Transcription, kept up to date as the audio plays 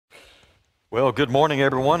Well, good morning,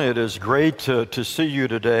 everyone. It is great to see you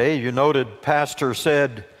today. You noted Pastor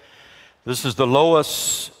said this is the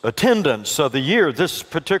lowest attendance of the year. This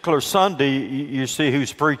particular Sunday, you see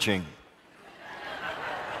who's preaching.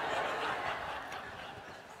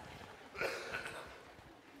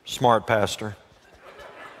 Smart pastor.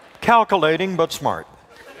 Calculating, but smart.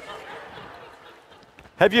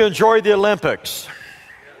 Have you enjoyed the Olympics?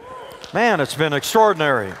 Man, it's been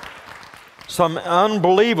extraordinary. Some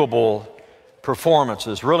unbelievable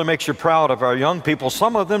performances. Really makes you proud of our young people,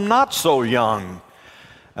 some of them not so young,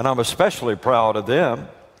 and I'm especially proud of them.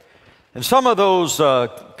 And some of those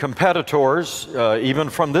competitors,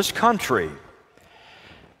 even from this country,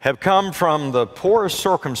 have come from the poorest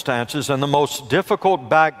circumstances and the most difficult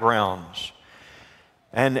backgrounds.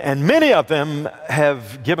 And many of them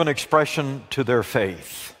have given expression to their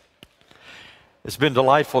faith. It's been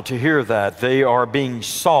delightful to hear that. They are being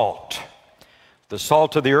salt, the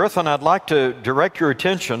salt of the earth, and I'd like to direct your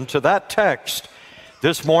attention to that text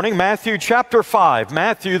this morning, Matthew chapter 5,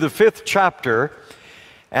 Matthew the 5th chapter,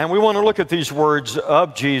 and we want to look at these words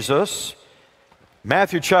of Jesus.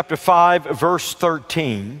 Matthew chapter 5, verse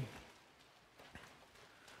 13.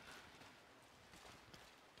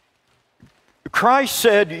 Christ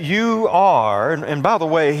said, "You are," and by the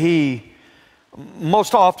way, he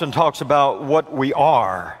most often talks about what we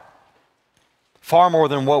are, far more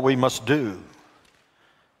than what we must do.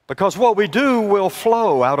 Because what we do will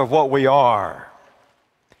flow out of what we are.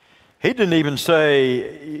 He didn't even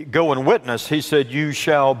say, go and witness. He said, you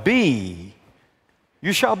shall be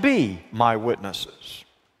my witnesses.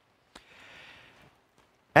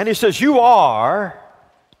 And he says, you are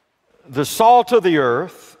the salt of the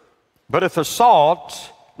earth, but if the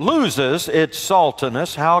salt loses its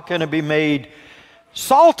saltiness, how can it be made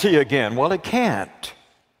salty again? Well, it can't.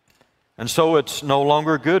 And so it's no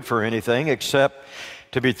longer good for anything except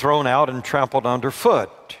to be thrown out and trampled underfoot.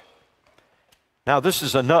 Now, this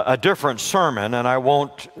is a different sermon, and I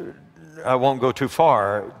won't go too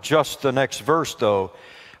far. Just the next verse, though,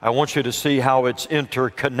 I want you to see how it's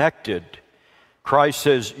interconnected. Christ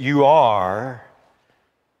says, you are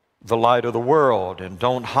the light of the world, and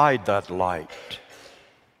don't hide that light.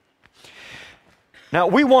 Now,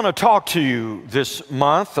 we want to talk to you this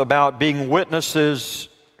month about being witnesses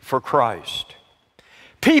for Christ.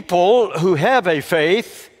 People who have a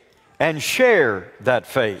faith and share that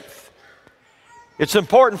faith. It's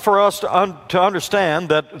important for us to understand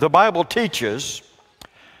that the Bible teaches,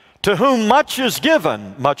 to whom much is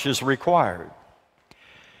given, much is required.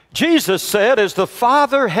 Jesus said, as the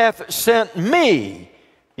Father hath sent me,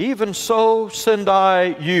 even so send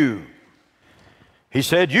I you. He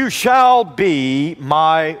said, you shall be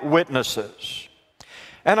my witnesses.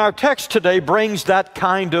 And our text today brings that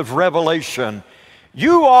kind of revelation.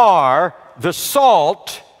 You are the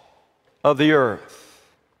salt of the earth.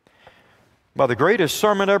 Well, the greatest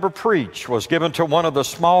sermon ever preached was given to one of the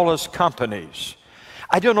smallest companies.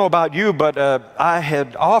 I don't know about you, but I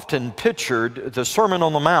had often pictured the Sermon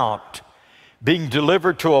on the Mount being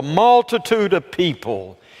delivered to a multitude of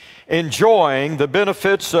people enjoying the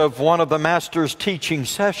benefits of one of the Master's teaching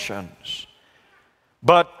sessions.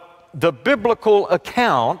 But the biblical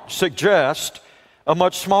account suggests a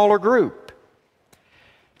much smaller group.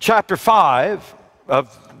 Chapter 5,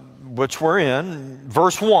 of which we're in,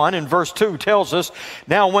 verse 1 and verse 2 tells us,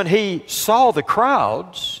 now when he saw the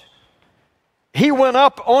crowds, he went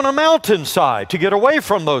up on a mountainside to get away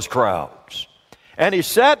from those crowds. And he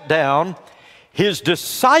sat down, his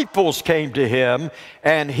disciples came to him,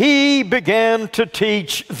 and he began to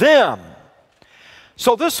teach them.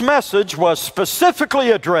 So this message was specifically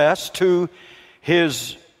addressed to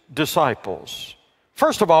his disciples.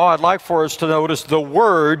 First of all, I'd like for us to notice the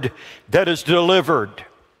word that is delivered.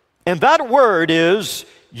 And that word is,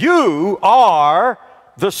 you are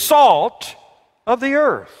the salt of the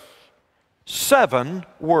earth. 7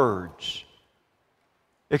 words.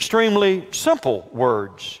 Extremely simple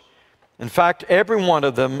words. In fact, every one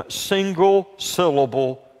of them single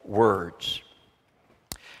syllable words.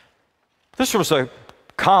 This was a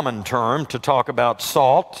common term to talk about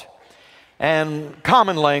salt. And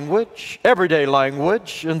common language, everyday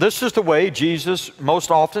language, and this is the way Jesus most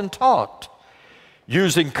often taught,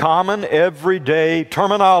 using common everyday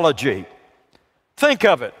terminology. Think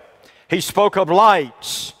of it. He spoke of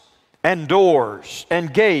lights and doors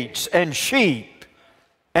and gates and sheep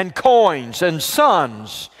and coins and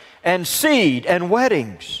sons and seed and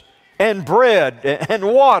weddings and bread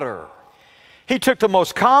and water. He took the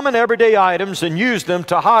most common everyday items and used them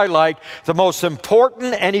to highlight the most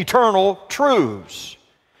important and eternal truths.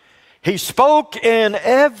 He spoke in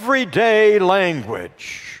everyday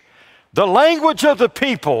language the language of the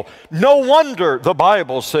people. No wonder, the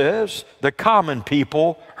Bible says, the common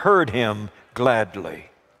people heard him gladly.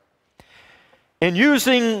 In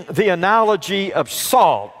using the analogy of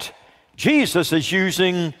salt, Jesus is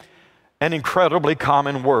using an incredibly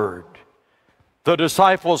common word. The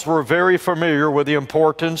disciples were very familiar with the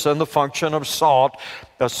importance and the function of salt,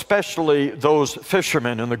 especially those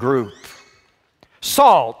fishermen in the group.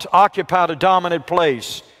 Salt occupied a dominant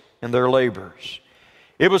place in their labors.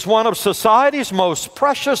 It was one of society's most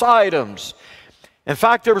precious items. In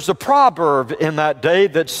fact, there was a proverb in that day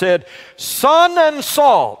that said, sun and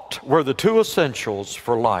salt were the two essentials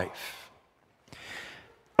for life.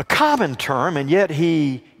 A common term, and yet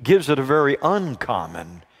he gives it a very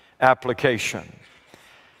uncommon application.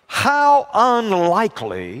 How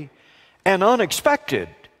unlikely and unexpected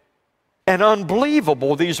and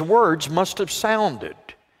unbelievable these words must have sounded.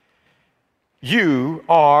 You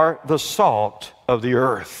are the salt of the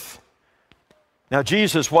earth. Now,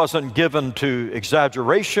 Jesus wasn't given to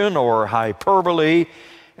exaggeration or hyperbole,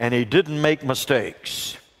 and he didn't make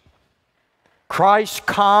mistakes. Christ's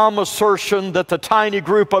calm assertion that the tiny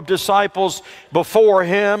group of disciples before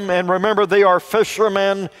him, and remember, they are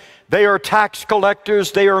fishermen, they are tax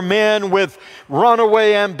collectors, they are men with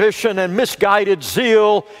runaway ambition and misguided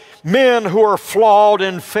zeal, men who are flawed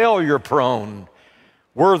and failure prone,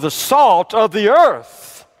 were the salt of the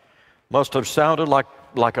earth. Must have sounded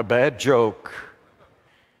like a bad joke.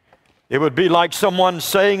 It would be like someone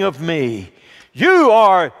saying of me, you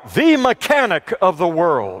are the mechanic of the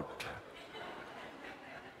world.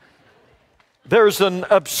 There's an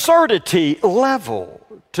absurdity level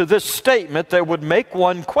to this statement that would make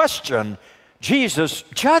one question Jesus'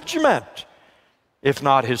 judgment, if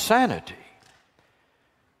not his sanity.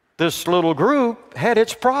 This little group had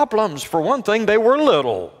its problems. For one thing, they were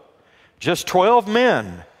little, just 12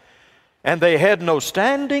 men. And they had no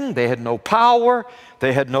standing, they had no power,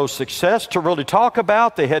 they had no success to really talk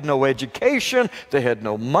about, they had no education, they had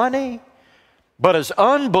no money. But as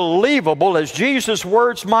unbelievable as Jesus'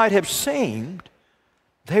 words might have seemed,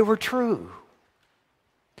 they were true.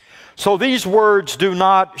 So these words do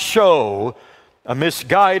not show a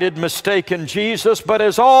misguided, mistaken Jesus, but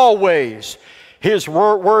as always, his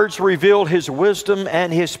words reveal his wisdom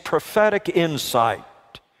and his prophetic insight.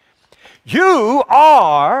 You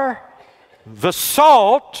are the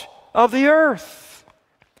salt of the earth.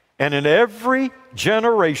 And in every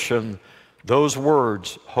generation, those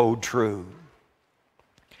words hold true.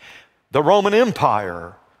 The Roman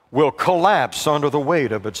Empire will collapse under the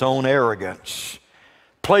weight of its own arrogance.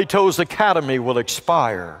 Plato's academy will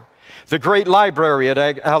expire. The great library at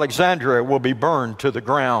Alexandria will be burned to the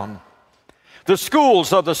ground. The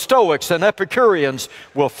schools of the Stoics and Epicureans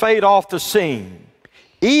will fade off the scene.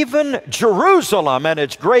 Even Jerusalem and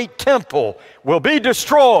its great temple will be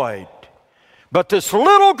destroyed. But this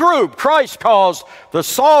little group Christ calls the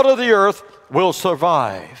salt of the earth will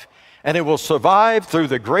survive. And it will survive through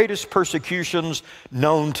the greatest persecutions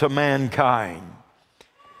known to mankind.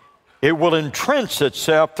 It will entrench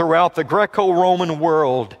itself throughout the Greco-Roman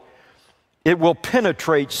world. It will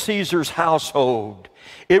penetrate Caesar's household.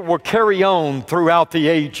 It will carry on throughout the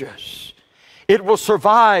ages. It will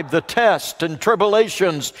survive the tests and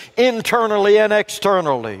tribulations internally and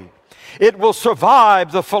externally. It will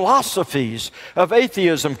survive the philosophies of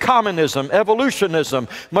atheism, communism, evolutionism,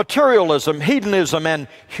 materialism, hedonism, and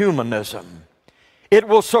humanism. It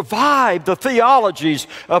will survive the theologies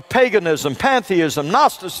of paganism, pantheism,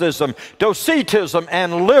 Gnosticism, Docetism,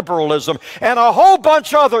 and liberalism, and a whole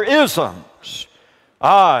bunch of other isms.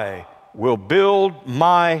 I will build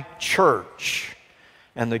my church,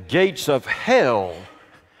 and the gates of hell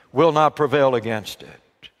will not prevail against it.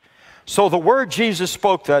 So the word Jesus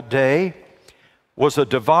spoke that day was a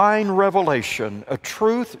divine revelation, a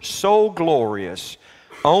truth so glorious,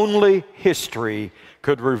 only history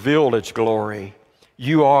could reveal its glory.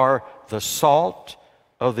 You are the salt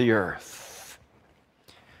of the earth.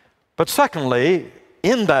 But secondly,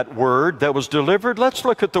 in that word that was delivered, let's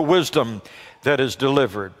look at the wisdom that is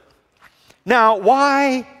delivered. Now,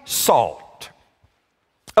 why salt?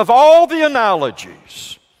 Of all the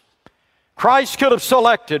analogies Christ could have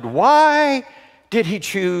selected, why did he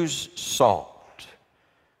choose salt?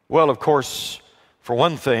 Well, of course, for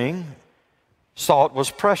one thing, salt was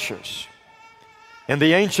precious. In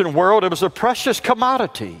the ancient world, it was a precious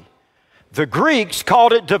commodity. The Greeks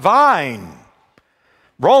called it divine.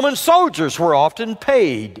 Roman soldiers were often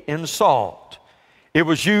paid in salt. It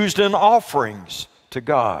was used in offerings to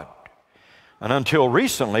God. And until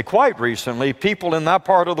recently, quite recently, people in that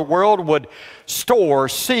part of the world would store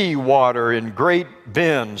seawater in great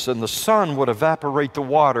bins, and the sun would evaporate the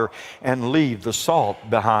water and leave the salt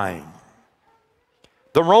behind.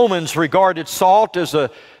 The Romans regarded salt as a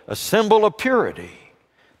symbol of purity.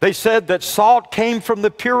 They said that salt came from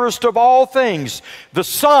the purest of all things, the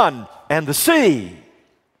sun and the sea.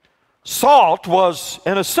 Salt was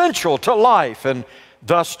an essential to life and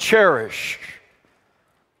thus cherished.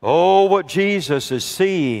 Oh, what Jesus is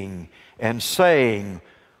seeing and saying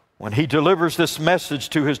when he delivers this message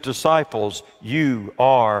to his disciples: you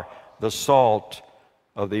are the salt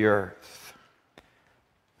of the earth.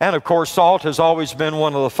 And of course, salt has always been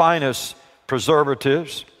one of the finest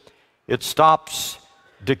preservatives. It stops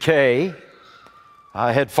decay.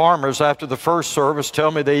 I had farmers after the first service tell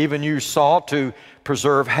me they even use salt to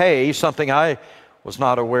preserve hay, something I was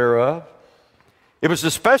not aware of. It was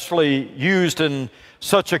especially used in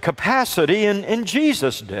such a capacity in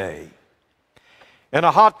Jesus' day. In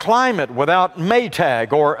a hot climate without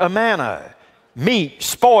Maytag or Amana, meat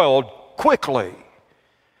spoiled quickly.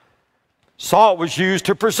 Salt was used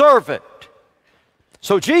to preserve it.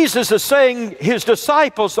 So Jesus is saying his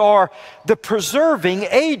disciples are the preserving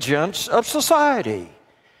agents of society.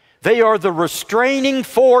 They are the restraining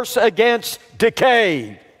force against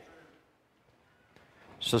decay.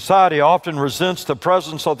 Society often resents the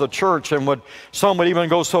presence of the church, and some would even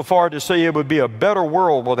go so far to say it would be a better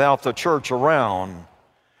world without the church around.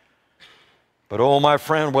 But oh, my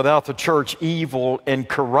friend, without the church, evil and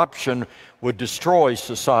corruption would destroy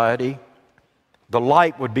society. The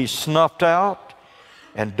light would be snuffed out,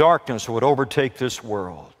 and darkness would overtake this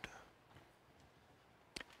world.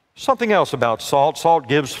 Something else about salt. Salt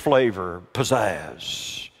gives flavor,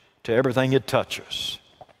 pizzazz to everything it touches.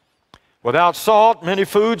 Without salt, many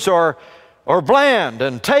foods are bland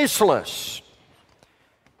and tasteless.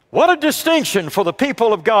 What a distinction for the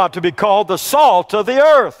people of God to be called the salt of the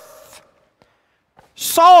earth.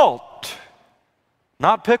 Salt,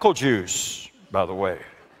 not pickle juice, by the way.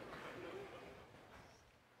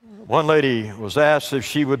 One lady was asked if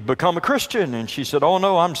she would become a Christian, and she said, "Oh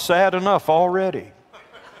no, I'm sad enough already."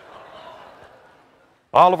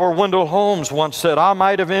 Oliver Wendell Holmes once said, "I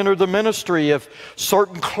might have entered the ministry if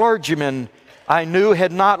certain clergymen I knew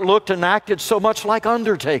had not looked and acted so much like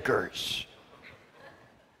undertakers."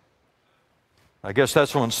 I guess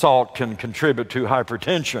that's when salt can contribute to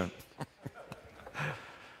hypertension.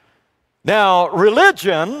 Now,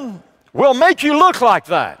 religion will make you look like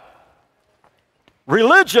that.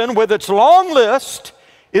 Religion, with its long list,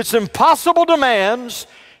 its impossible demands,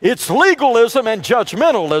 its legalism and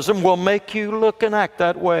judgmentalism, will make you look and act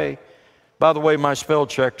that way. By the way, my spell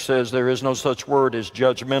check says there is no such word as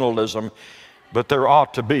judgmentalism, but there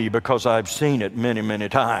ought to be, because I've seen it many, many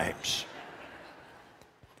times.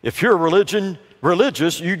 If you're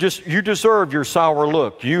religious, you deserve your sour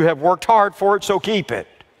look. You have worked hard for it, so keep it.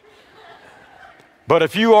 But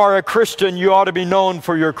if you are a Christian, you ought to be known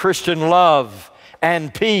for your Christian love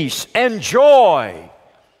and peace and joy.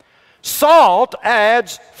 Salt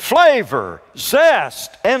adds flavor,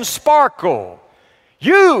 zest, and sparkle.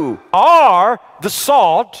 You are the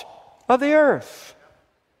salt of the earth.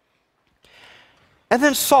 And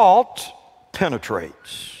then salt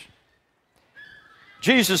penetrates.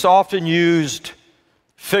 Jesus often used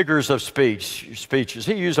figures of speeches.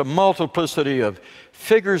 He used a multiplicity of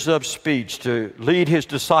figures of speech to lead his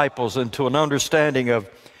disciples into an understanding of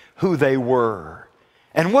who they were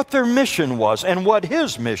and what their mission was and what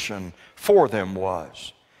his mission for them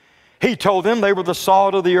was. He told them they were the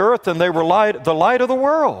salt of the earth and they were the light of the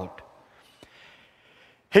world.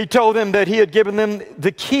 He told them that he had given them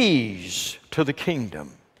the keys to the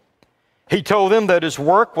kingdom. He told them that his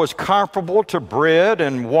work was comparable to bread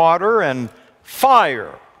and water and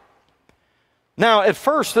fire. Now, at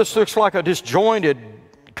first, this looks like a disjointed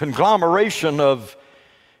conglomeration of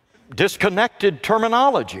disconnected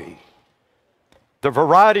terminology. The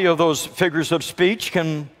variety of those figures of speech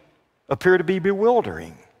can appear to be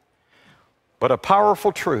bewildering. But a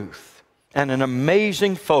powerful truth and an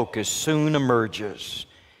amazing focus soon emerges.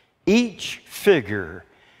 Each figure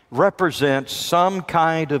represents some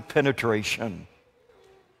kind of penetration.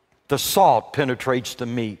 The salt penetrates the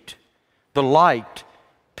meat. The light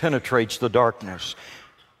penetrates the darkness.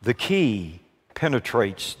 The key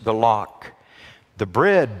penetrates the lock. The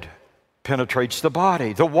bread penetrates the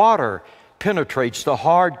body. The water penetrates the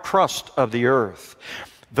hard crust of the earth.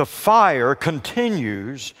 The fire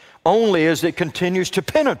continues only as it continues to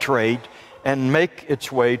penetrate and make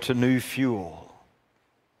its way to new fuel.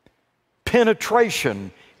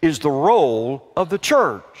 Penetration is the role of the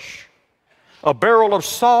church. A barrel of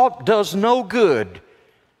salt does no good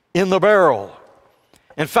in the barrel.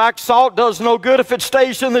 In fact, salt does no good if it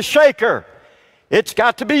stays in the shaker. It's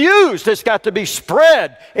got to be used. It's got to be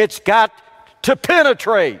spread. It's got to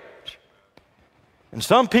penetrate. And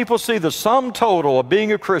some people see the sum total of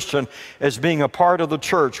being a Christian as being a part of the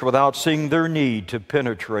church without seeing their need to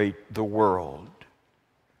penetrate the world.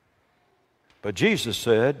 But Jesus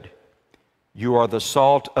said, you are the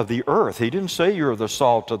salt of the earth. He didn't say you're the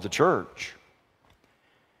salt of the church.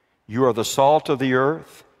 You are the salt of the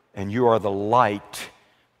earth, and you are the light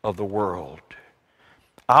of the world.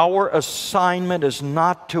 Our assignment is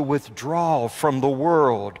not to withdraw from the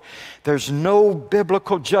world. There's no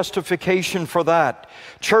biblical justification for that.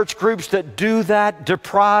 Church groups that do that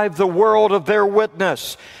deprive the world of their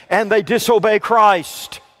witness, and they disobey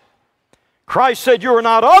Christ. Christ said, you are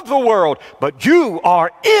not of the world, but you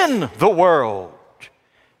are in the world.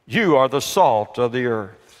 You are the salt of the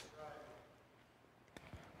earth.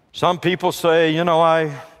 Some people say, you know,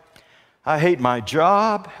 I hate my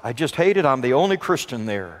job. I just hate it. I'm the only Christian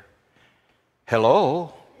there.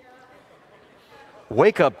 Hello?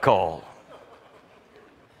 Wake-up call.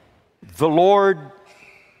 The Lord,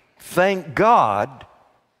 thank God,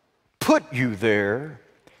 put you there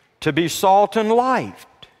to be salt and light.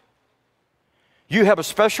 You have a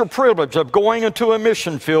special privilege of going into a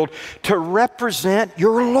mission field to represent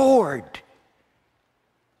your Lord.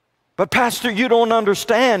 But Pastor, you don't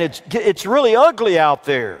understand. It's really ugly out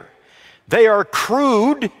there. They are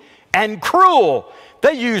crude and cruel.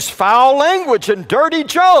 They use foul language and dirty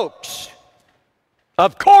jokes.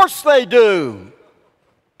 Of course they do.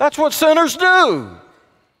 That's what sinners do.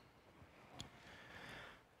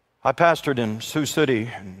 I pastored in Sioux City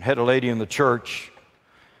and had a lady in the church.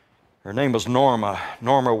 Her name was Norma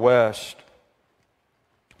West.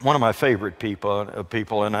 One of my favorite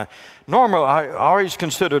people. And Norma, I always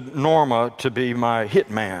considered Norma to be my hit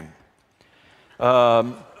man.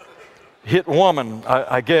 Hit woman,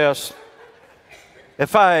 I guess.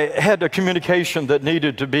 If I had a communication that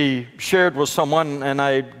needed to be shared with someone and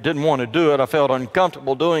I didn't want to do it, I felt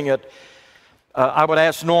uncomfortable doing it, I would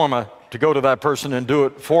ask Norma to go to that person and do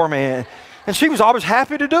it for me. And she was always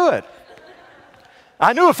happy to do it.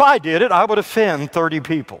 I knew if I did it, I would offend 30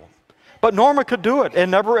 people. But Norma could do it and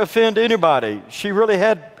never offend anybody. She really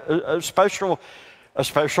had a special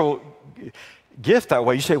gift that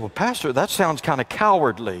way. You say, well, Pastor, that sounds kind of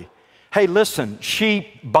cowardly. Hey, listen,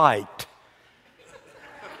 sheep bite.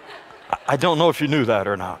 I don't know if you knew that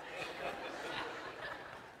or not.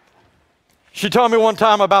 She told me one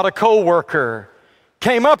time about a coworker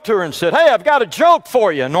came up to her and said, hey, I've got a joke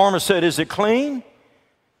for you. And Norma said, is it clean?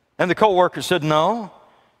 And the coworker said, no.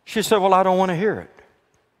 She said, well, I don't want to hear it.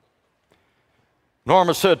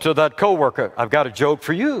 Norma said to that coworker, I've got a joke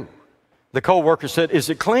for you. The coworker said, is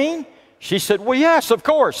it clean? She said, well, yes, of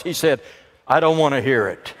course. He said, I don't want to hear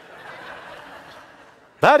it.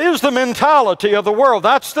 That is the mentality of the world.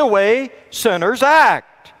 That's the way sinners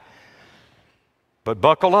act. But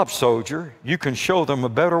buckle up, soldier. You can show them a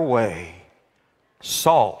better way.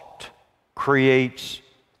 Salt creates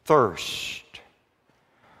thirst.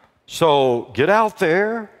 So get out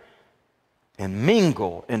there and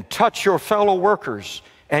mingle and touch your fellow workers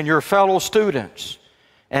and your fellow students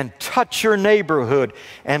and touch your neighborhood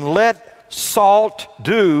and let salt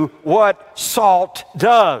do what salt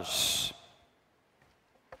does.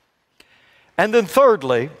 And then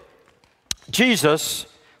thirdly, Jesus,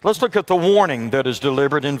 let's look at the warning that is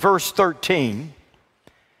delivered in verse 13.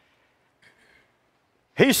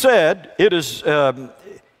 He said, it is,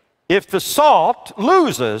 if the salt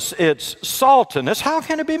loses its saltiness, how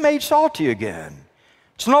can it be made salty again?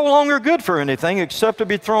 It's no longer good for anything except to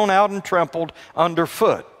be thrown out and trampled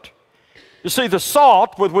underfoot. You see, the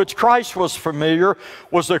salt with which Christ was familiar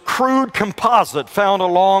was a crude composite found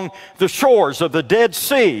along the shores of the Dead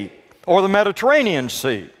Sea or the Mediterranean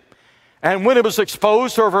Sea. And when it was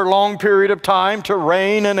exposed over a long period of time to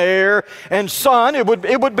rain and air and sun, it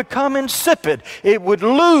would become insipid. It would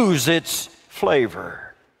lose its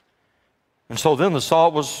flavor. And so then the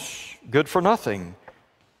salt was good for nothing.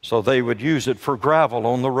 So they would use it for gravel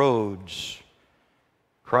on the roads.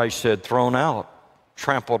 Christ said, thrown out,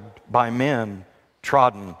 trampled by men,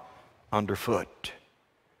 trodden underfoot.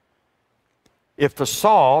 If the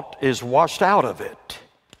salt is washed out of it,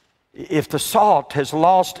 if the salt has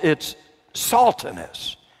lost its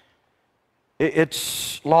saltiness,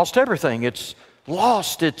 it's lost everything. It's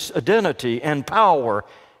lost its identity and power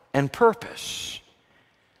and purpose.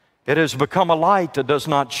 It has become a light that does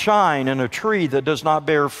not shine and a tree that does not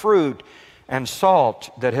bear fruit and salt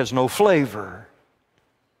that has no flavor.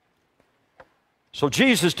 So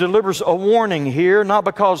Jesus delivers a warning here, not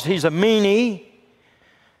because he's a meanie,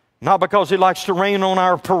 not because he likes to rain on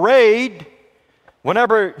our parade.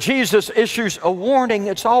 Whenever Jesus issues a warning,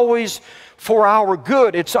 it's always for our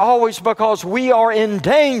good. It's always because we are in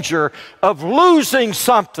danger of losing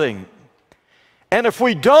something. And if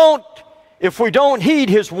we don't heed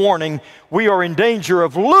His warning, we are in danger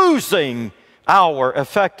of losing our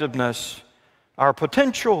effectiveness, our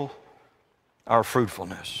potential, our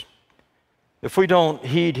fruitfulness. If we don't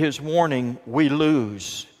heed His warning, we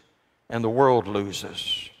lose, and the world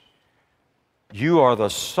loses. You are the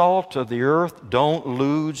salt of the earth. Don't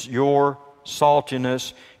lose your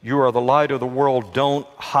saltiness. You are the light of the world. Don't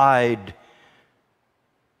hide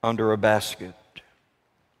under a basket.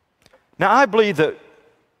 Now, I believe that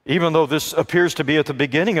even though this appears to be at the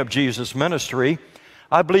beginning of Jesus' ministry,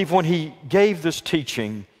 I believe when He gave this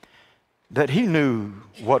teaching that He knew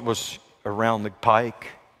what was around the pike.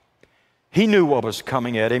 He knew what was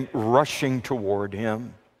coming at Him, rushing toward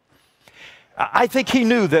Him. I think He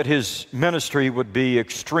knew that His ministry would be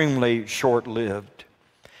extremely short-lived.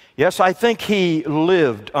 Yes, I think He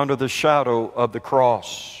lived under the shadow of the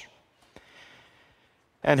cross.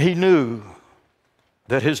 And He knew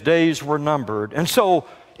that His days were numbered. And so,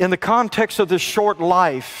 in the context of this short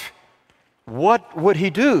life, what would He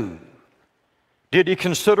do? Did He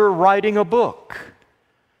consider writing a book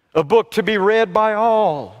to be read by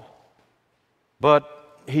all?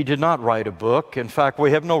 But He did not write a book. In fact,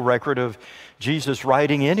 we have no record of Jesus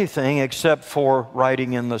writing anything except for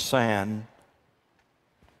writing in the sand.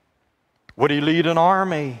 Would He lead an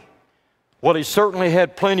army? Well, He certainly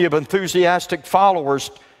had plenty of enthusiastic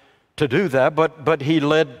followers to do that, but He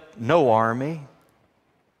led no army.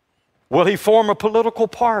 Will He form a political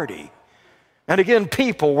party? And again,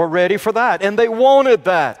 people were ready for that, and they wanted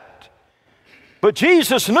that. But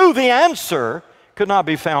Jesus knew the answer could not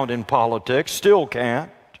be found in politics, still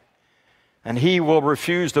can't. And He will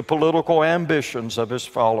refuse the political ambitions of His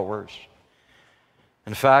followers.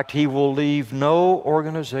 In fact, He will leave no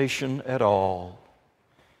organization at all.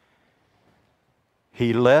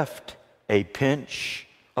 He left a pinch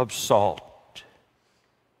of salt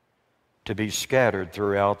to be scattered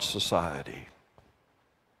throughout society.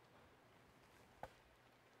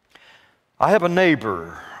 I have a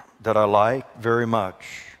neighbor that I like very much.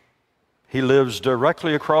 He lives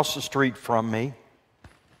directly across the street from me.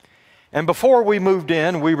 And before we moved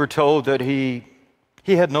in, we were told that he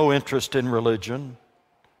had no interest in religion.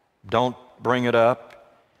 Don't bring it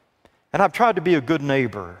up. And I've tried to be a good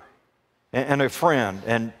neighbor and a friend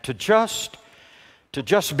and to just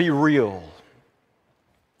be real.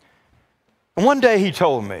 And one day he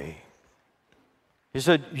told me, he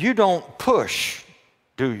said, "You don't push,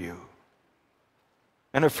 do you?"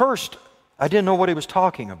 And at first, I didn't know what he was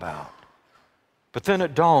talking about. But then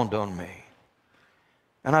it dawned on me.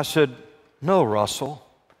 And I said, "No, Russell,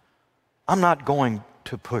 I'm not going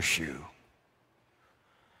to push you."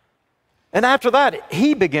 And after that,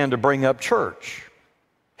 he began to bring up church.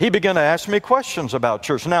 He began to ask me questions about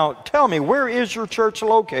church. Now, tell me, where is your church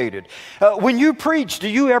located? When you preach, do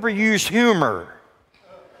you ever use humor?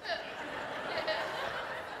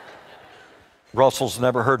 Russell's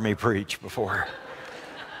never heard me preach before.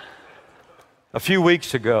 A few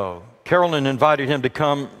weeks ago, Carolyn invited him to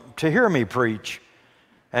come to hear me preach,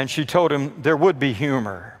 and she told him there would be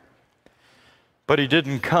humor, but he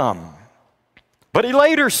didn't come. But he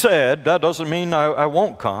later said, "That doesn't mean I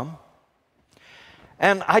won't come."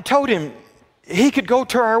 And I told him he could go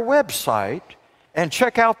to our website and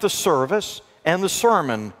check out the service and the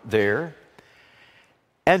sermon there.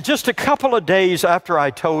 And just a couple of days after I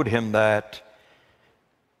told him that,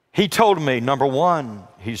 he told me, number one,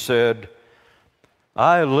 he said,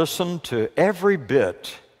 "I listened to every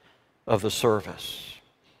bit of the service."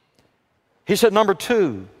 He said, number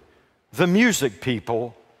two, "The music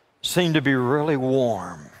people seem to be really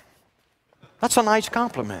warm." That's a nice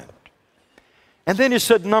compliment. And then he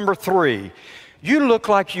said, number three, "You look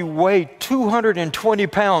like you weigh 220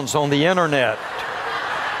 pounds on the internet."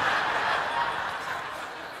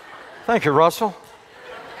 Thank you, Russell.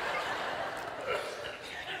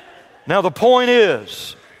 Now the point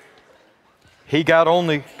is, he got on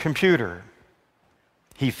the computer.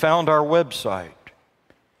 He found our website.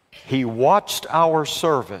 He watched our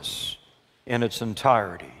service in its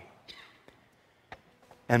entirety.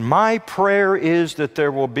 And my prayer is that there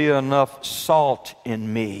will be enough salt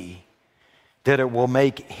in me that it will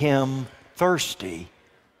make him thirsty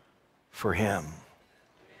for Him.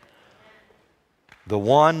 The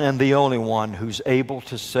one and the only one who's able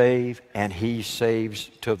to save, and He saves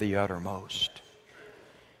to the uttermost.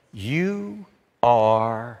 You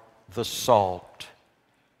are the salt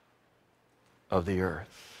of the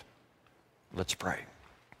earth. Let's pray.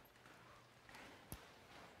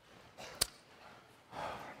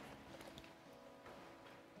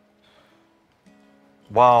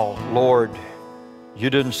 Wow, Lord, You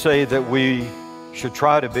didn't say that we should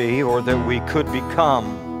try to be or that we could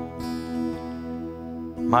become.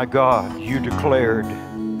 My God, you declared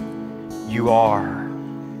you are.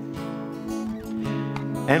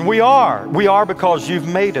 And we are. We are because you've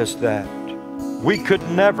made us that. We could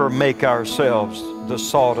never make ourselves the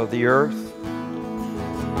salt of the earth.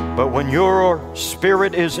 But when your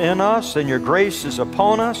Spirit is in us and your grace is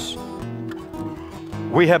upon us,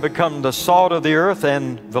 we have become the salt of the earth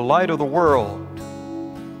and the light of the world.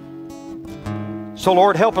 So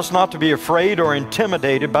Lord, help us not to be afraid or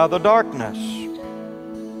intimidated by the darkness.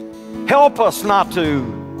 Help us not to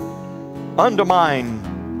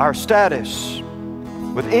undermine our status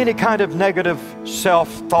with any kind of negative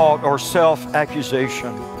self-thought or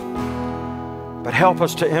self-accusation. But help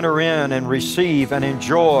us to enter in and receive and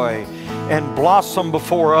enjoy and blossom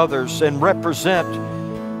before others and represent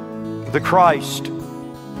the Christ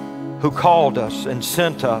who called us and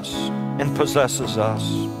sent us and possesses us.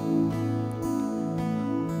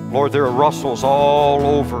 Lord, there are Russells all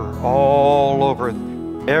over,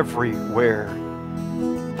 everywhere.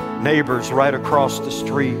 Neighbors right across the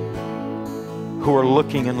street who are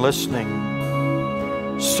looking and listening,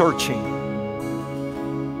 searching.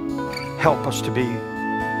 Help us to be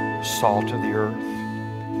salt of the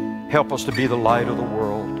earth. Help us to be the light of the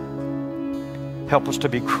world. Help us to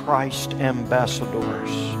be Christ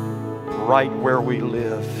ambassadors right where we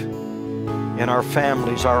live, in our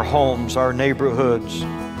families, our homes, our neighborhoods,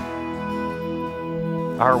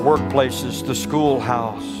 our workplaces, the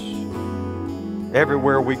schoolhouse,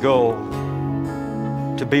 everywhere we go,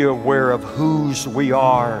 to be aware of whose we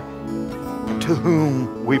are and to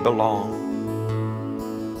whom we belong.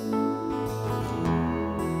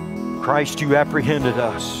 Christ, you apprehended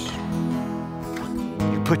us.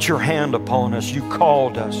 You put your hand upon us. You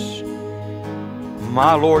called us.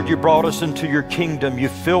 My Lord, you brought us into your kingdom. You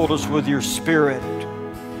filled us with your Spirit.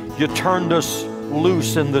 You turned us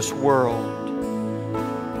loose in this world.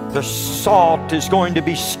 The salt is going to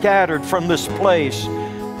be scattered from this place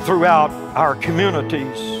throughout our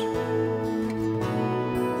communities.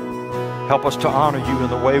 Help us to honor you in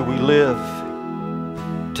the way we live,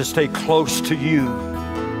 to stay close to you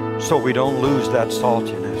so we don't lose that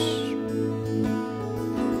saltiness.